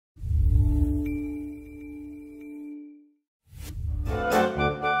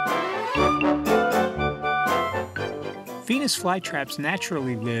Venus flytraps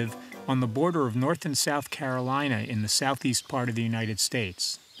naturally live on the border of North and South Carolina in the southeast part of the United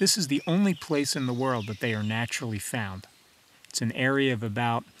States. This is the only place in the world that they are naturally found. It's an area of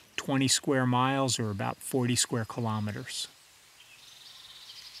about 20 square miles or about 40 square kilometers.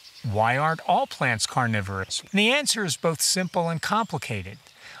 Why aren't all plants carnivorous? And the answer is both simple and complicated.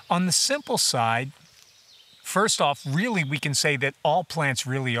 On the simple side, first off, really we can say that all plants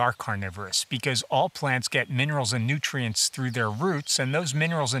really are carnivorous because all plants get minerals and nutrients through their roots, and those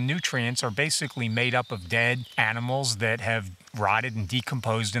minerals and nutrients are basically made up of dead animals that have rotted and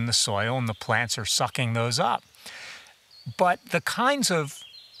decomposed in the soil, and the plants are sucking those up. But the kinds of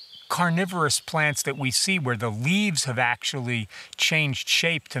carnivorous plants that we see where the leaves have actually changed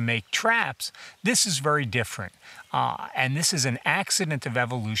shape to make traps, this is very different. And this is an accident of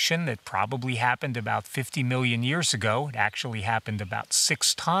evolution that probably happened about 50 million years ago. It actually happened about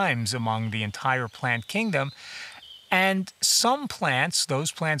 6 times among the entire plant kingdom. And some plants,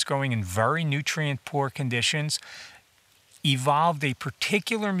 those plants growing in very nutrient-poor conditions, evolved a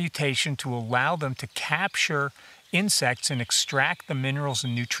particular mutation to allow them to capture insects and extract the minerals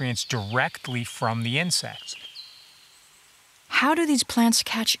and nutrients directly from the insects. How do these plants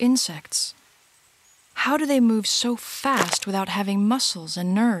catch insects? How do they move so fast without having muscles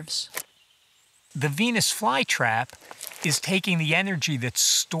and nerves? The Venus flytrap is taking the energy that's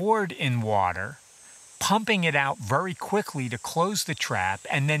stored in water, pumping it out very quickly to close the trap,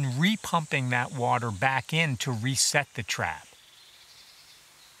 and then repumping that water back in to reset the trap.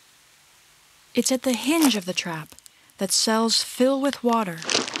 It's at the hinge of the trap that cells fill with water,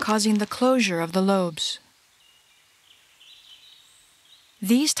 causing the closure of the lobes.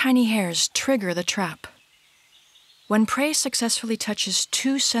 These tiny hairs trigger the trap. When prey successfully touches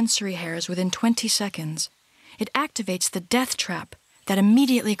 2 sensory hairs within 20 seconds, it activates the death trap that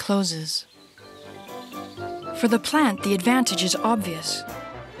immediately closes. For the plant, the advantage is obvious.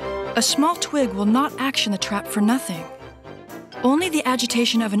 A small twig will not action the trap for nothing. Only the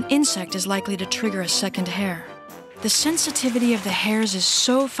agitation of an insect is likely to trigger a second hair. The sensitivity of the hairs is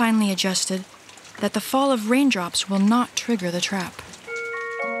so finely adjusted that the fall of raindrops will not trigger the trap.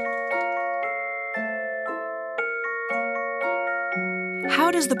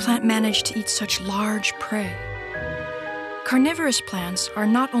 How does the plant manage to eat such large prey? Carnivorous plants are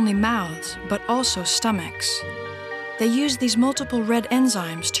not only mouths, but also stomachs. They use these multiple red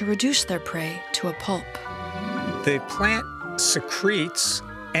enzymes to reduce their prey to a pulp. The plant secretes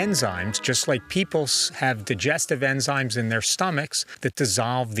enzymes, just like people have digestive enzymes in their stomachs that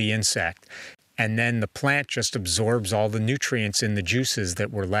dissolve the insect. And then the plant just absorbs all the nutrients in the juices that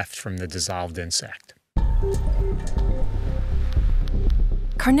were left from the dissolved insect.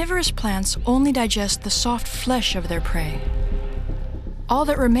 Carnivorous plants only digest the soft flesh of their prey. All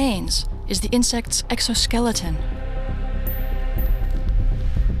that remains is the insect's exoskeleton.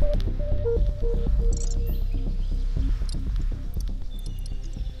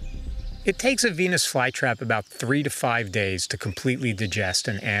 It takes a Venus flytrap about 3 to 5 days to completely digest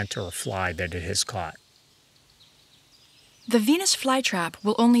an ant or a fly that it has caught. The Venus flytrap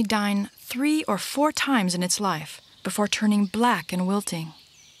will only dine 3 or 4 times in its life before turning black and wilting.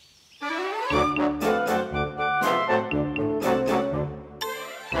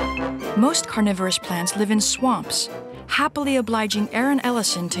 Most carnivorous plants live in swamps, happily obliging Aaron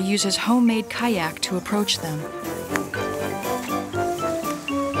Ellison to use his homemade kayak to approach them.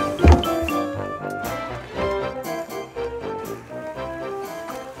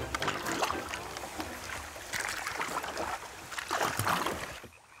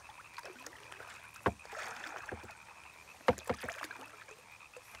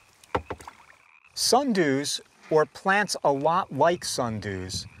 Sundews, or plants a lot like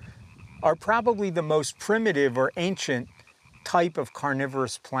sundews, are probably the most primitive or ancient type of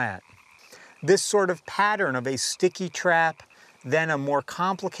carnivorous plant. This sort of pattern of a sticky trap, then a more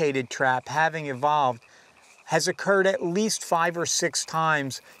complicated trap having evolved, has occurred at least 5 or 6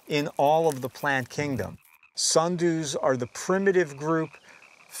 times in all of the plant kingdom. Sundews are the primitive group,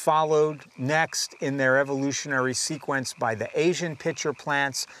 followed next in their evolutionary sequence by the Asian pitcher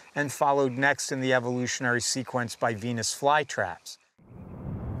plants, and followed next in the evolutionary sequence by Venus flytraps.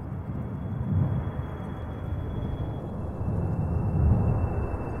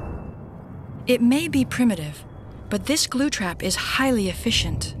 It may be primitive, but this glue trap is highly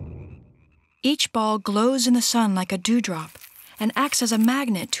efficient. Each ball glows in the sun like a dewdrop and acts as a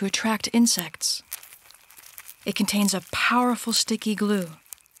magnet to attract insects. It contains a powerful sticky glue.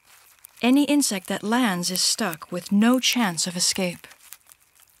 Any insect that lands is stuck with no chance of escape.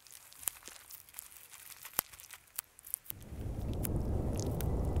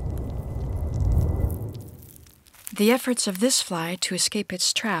 The efforts of this fly to escape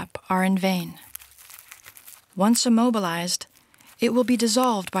its trap are in vain. Once immobilized, it will be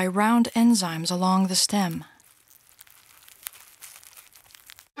dissolved by round enzymes along the stem.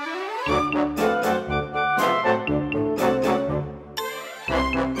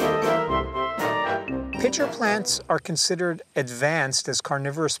 Pitcher plants are considered advanced as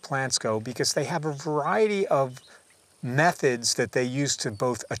carnivorous plants go because they have a variety of methods that they use to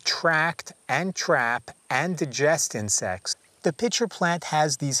both attract and trap and digest insects. The pitcher plant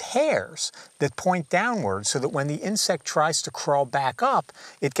has these hairs that point downward so that when the insect tries to crawl back up,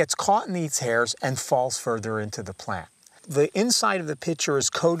 it gets caught in these hairs and falls further into the plant. The inside of the pitcher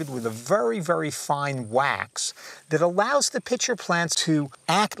is coated with a very, very fine wax that allows the pitcher plants to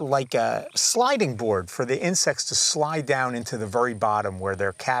act like a sliding board for the insects to slide down into the very bottom where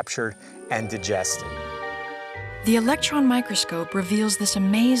they're captured and digested. The electron microscope reveals this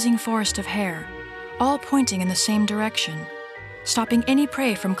amazing forest of hair, all pointing in the same direction, stopping any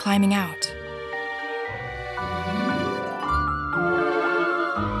prey from climbing out.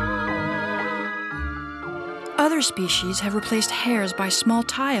 Other species have replaced hairs by small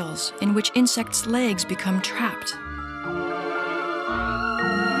tiles in which insects' legs become trapped.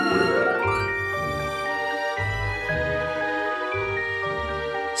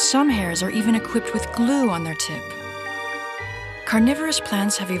 Some hairs are even equipped with glue on their tip. Carnivorous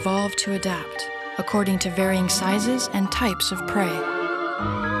plants have evolved to adapt, according to varying sizes and types of prey.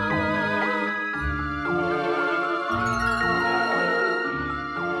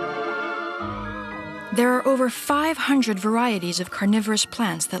 There are over 500 varieties of carnivorous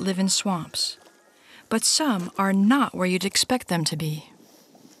plants that live in swamps, but some are not where you'd expect them to be.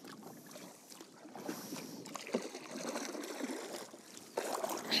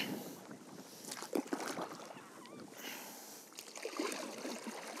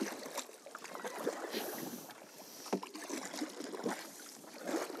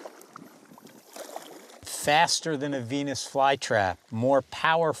 Faster than a Venus flytrap, more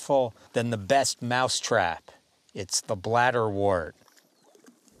powerful than the best mousetrap. It's the bladderwort.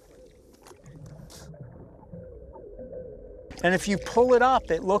 And if you pull it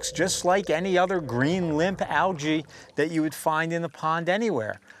up, it looks just like any other green limp algae that you would find in the pond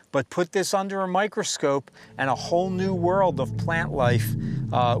anywhere. But put this under a microscope and a whole new world of plant life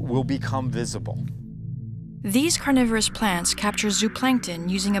will become visible. These carnivorous plants capture zooplankton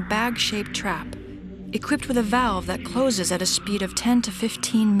using a bag-shaped trap, equipped with a valve that closes at a speed of 10 to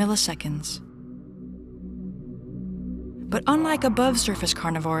 15 milliseconds. But unlike above-surface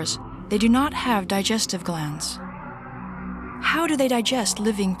carnivores, they do not have digestive glands. How do they digest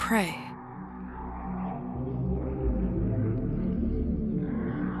living prey?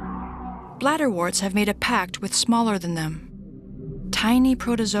 Bladderworts have made a pact with smaller than them, tiny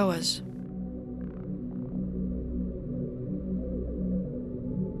protozoas.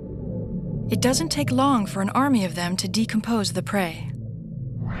 It doesn't take long for an army of them to decompose the prey.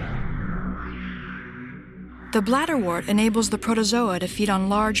 The bladderwort enables the protozoa to feed on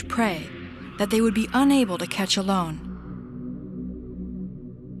large prey that they would be unable to catch alone.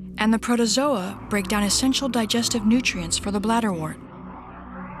 And the protozoa break down essential digestive nutrients for the bladderwort.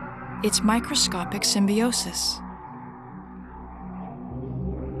 It's microscopic symbiosis.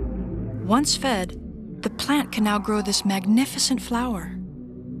 Once fed, the plant can now grow this magnificent flower.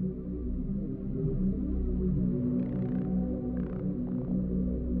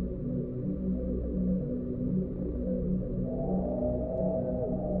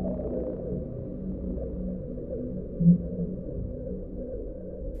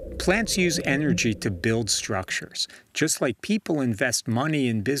 Plants use energy to build structures. Just like people invest money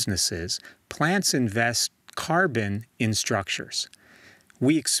in businesses, plants invest carbon in structures.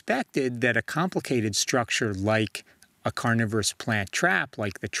 We expected that a complicated structure like a carnivorous plant trap,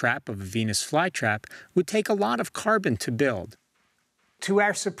 like the trap of a Venus flytrap, would take a lot of carbon to build. To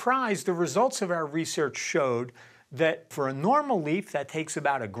our surprise, the results of our research showed that for a normal leaf, that takes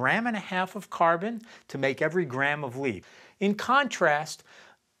about 1.5 grams of carbon to make every gram of leaf. In contrast,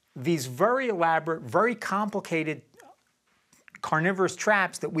 these very elaborate, very complicated carnivorous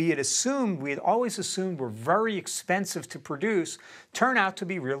traps that we had always assumed were very expensive to produce, turn out to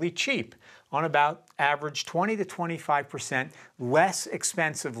be really cheap, on about average 20 to 25% less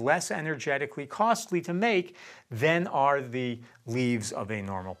expensive, less energetically costly to make than are the leaves of a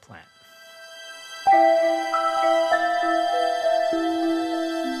normal plant.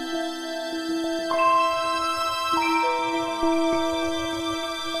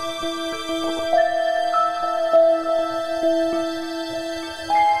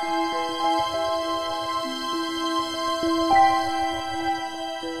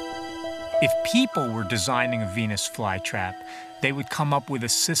 If people were designing a Venus flytrap, they would come up with a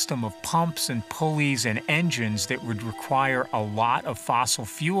system of pumps and pulleys and engines that would require a lot of fossil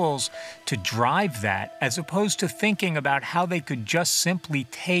fuels to drive that, as opposed to thinking about how they could just simply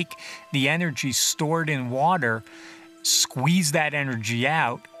take the energy stored in water, squeeze that energy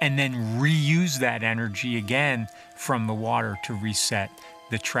out, and then reuse that energy again from the water to reset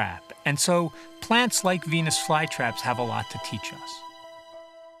the trap. And so plants like Venus flytraps have a lot to teach us.